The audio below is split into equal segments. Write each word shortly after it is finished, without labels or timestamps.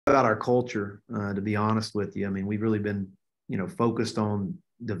About our culture, to be honest with you. I mean, we've really been, focused on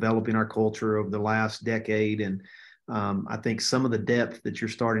developing our culture over the last decade. And I think some of the depth that you're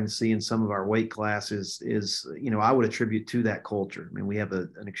starting to see in some of our weight classes is, I would attribute to that culture. I mean, we have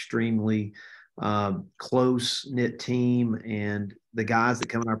an extremely close knit team, and the guys that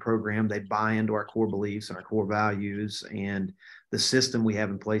come in our program, they buy into our core beliefs and our core values and the system we have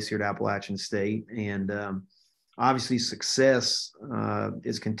in place here at Appalachian State. And obviously success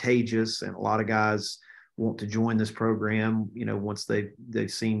is contagious, and a lot of guys want to join this program, once they've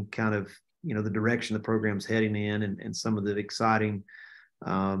seen kind of, the direction the program's heading in, and some of the exciting,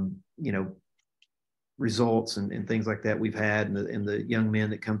 results and things like that we've had, and the young men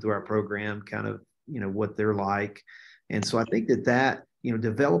that come through our program, kind of, what they're like. And so I think that,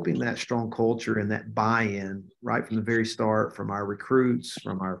 developing that strong culture and that buy-in right from the very start, from our recruits,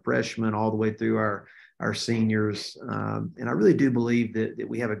 from our freshmen, all the way through our seniors. And I really do believe that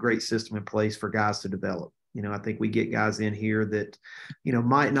we have a great system in place for guys to develop. I think we get guys in here that,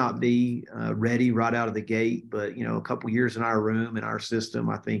 might not be ready right out of the gate, but, a couple years in our room, in our system,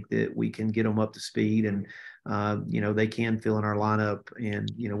 I think that we can get them up to speed, and, they can fill in our lineup. And,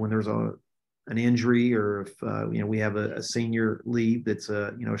 when there's an injury, or if, we have a senior leave, that's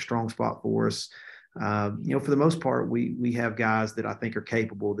a strong spot for us. For the most part, we have guys that I think are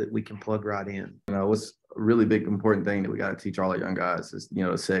capable, that we can plug right in. What's a really big, important thing that we got to teach all our young guys is,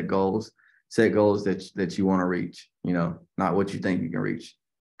 to set goals that you want to reach, not what you think you can reach.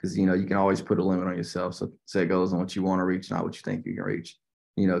 Because, you can always put a limit on yourself. So set goals on what you want to reach, not what you think you can reach,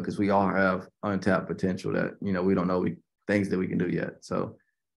 because we all have untapped potential that, we don't know things that we can do yet. So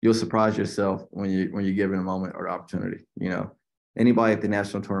you'll surprise yourself when you're given a moment or opportunity. Anybody at the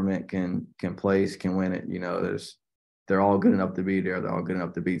national tournament can place, can win it. They're all good enough to be there. They're all good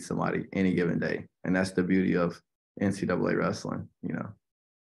enough to beat somebody any given day. And that's the beauty of NCAA wrestling,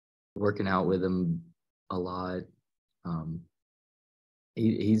 Working out with him a lot.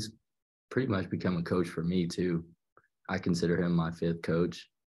 He's pretty much become a coach for me too. I consider him my fifth coach.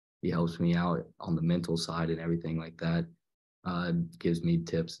 He helps me out on the mental side and everything like that. Gives me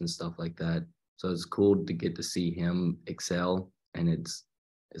tips and stuff like that. So it's cool to get to see him excel. And it's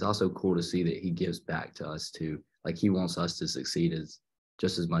also cool to see that he gives back to us too. Like, he wants us to succeed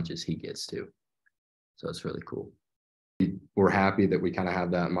just as much as he gets to. So it's really cool. We're happy that we kind of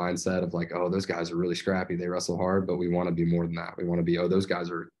have that mindset of like, oh, those guys are really scrappy. They wrestle hard, but we want to be more than that. We want to be, oh, those guys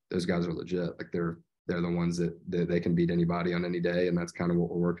are legit. Like they're the ones that they can beat anybody on any day. And that's kind of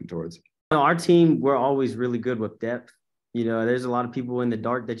what we're working towards. Our team, we're always really good with depth. There's a lot of people in the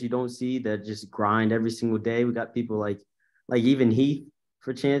dark that you don't see that just grind every single day. We got people like even Heath,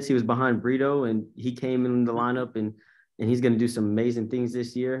 for chance. He was behind Brito, and he came in the lineup, and he's going to do some amazing things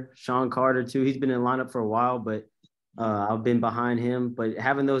this year. Sean Carter too. He's been in the lineup for a while, but I've been behind him. But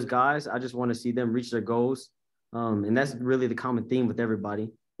having those guys, I just want to see them reach their goals. And that's really the common theme with everybody.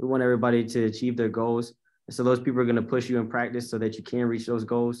 We want everybody to achieve their goals. And so those people are going to push you in practice so that you can reach those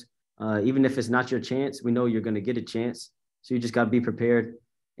goals. Even if it's not your chance, we know you're going to get a chance. So you just got to be prepared.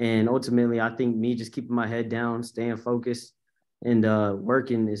 And ultimately, I think me just keeping my head down, staying focused, and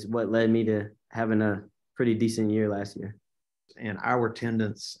working is what led me to having a pretty decent year last year. And our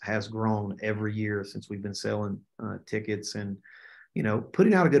attendance has grown every year since we've been selling tickets and,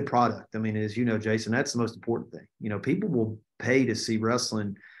 putting out a good product. I mean, as you know, Jason, that's the most important thing. People will pay to see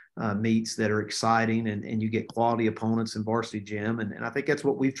wrestling meets that are exciting, and you get quality opponents in Varsity Gym. And I think that's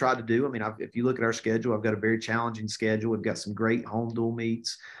what we've tried to do. I mean, if you look at our schedule, I've got a very challenging schedule. We've got some great home dual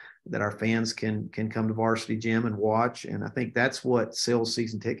meets that our fans can come to Varsity Gym and watch. And I think that's what sells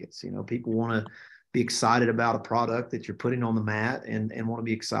season tickets. People want to be excited about a product that you're putting on the mat, and want to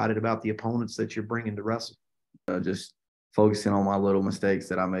be excited about the opponents that you're bringing to wrestle. Just focusing on my little mistakes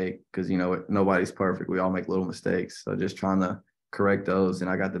that I make, because, nobody's perfect. We all make little mistakes. So just trying to correct those.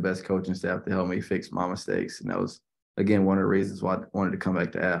 And I got the best coaching staff to help me fix my mistakes. And that was, again, one of the reasons why I wanted to come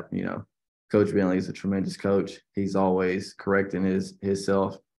back to App. Coach Bentley is a tremendous coach. He's always correcting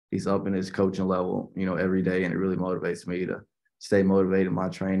himself. He's up in his coaching level, every day. And it really motivates me to stay motivated in my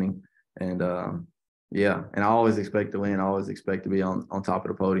training. And, and I always expect to win. I always expect to be on top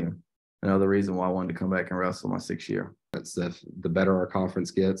of the podium. Another reason why I wanted to come back and wrestle my 6th year. It's the better our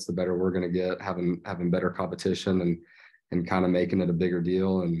conference gets, the better we're going to get, having better competition and kind of making it a bigger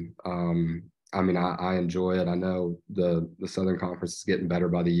deal. And I enjoy it. I know the Southern Conference is getting better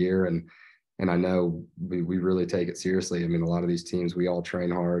by the year, and I know we really take it seriously. I mean, a lot of these teams, we all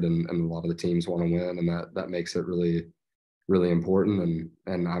train hard, and a lot of the teams want to win, and that makes it really, really important.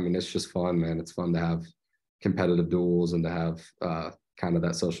 And I mean, it's just fun, man. It's fun to have competitive duels and to have kind of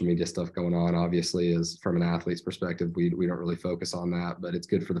that social media stuff going on. Obviously, is from an athlete's perspective, we don't really focus on that, but it's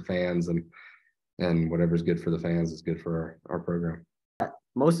good for the fans, and whatever's good for the fans is good for our program.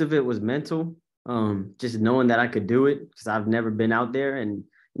 Most of it was mental, just knowing that I could do it because I've never been out there. And,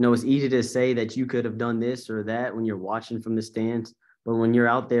 it's easy to say that you could have done this or that when you're watching from the stands. But when you're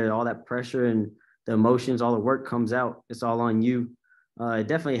out there, all that pressure and the emotions, all the work comes out. It's all on you. It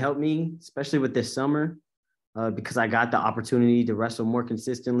definitely helped me, especially with this summer, because I got the opportunity to wrestle more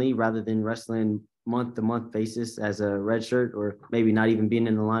consistently rather than wrestling month-to-month basis as a red shirt or maybe not even being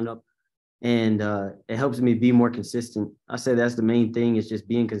in the lineup. And it helps me be more consistent. I say that's the main thing, is just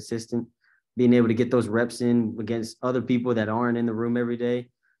being consistent, being able to get those reps in against other people that aren't in the room every day.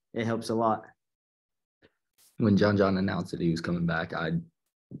 It helps a lot. When Jon Jon announced that he was coming back, I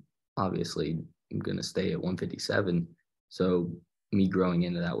obviously am going to stay at 157. So me growing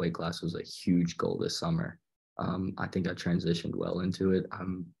into that weight class was a huge goal this summer. I think I transitioned well into it.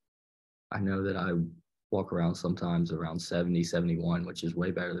 I know that I walk around sometimes around 70, 71, which is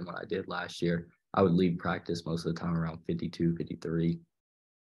way better than what I did last year. I would leave practice most of the time around 52, 53.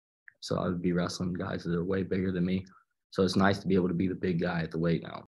 So I would be wrestling guys that are way bigger than me. So it's nice to be able to be the big guy at the weight now.